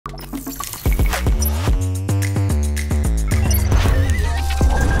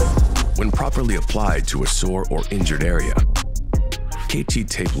properly applied to a sore or injured area, KT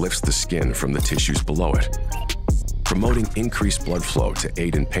tape lifts the skin from the tissues below it, promoting increased blood flow to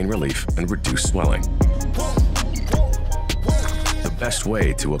aid in pain relief and reduce swelling. The best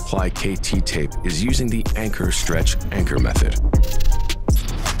way to apply KT tape is using the anchor stretch anchor method.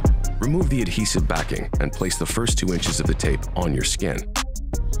 Remove the adhesive backing and place the first 2 inches of the tape on your skin.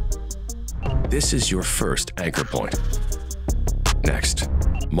 This is your first anchor point. Next,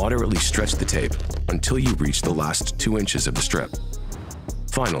 moderately stretch the tape until you reach the last 2 inches of the strip.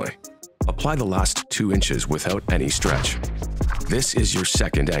 Finally, apply the last 2 inches without any stretch. This is your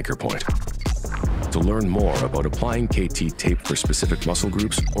second anchor point. To learn more about applying KT tape for specific muscle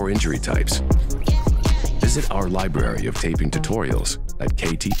groups or injury types, visit our library of taping tutorials at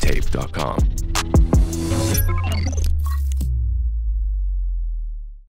kttape.com.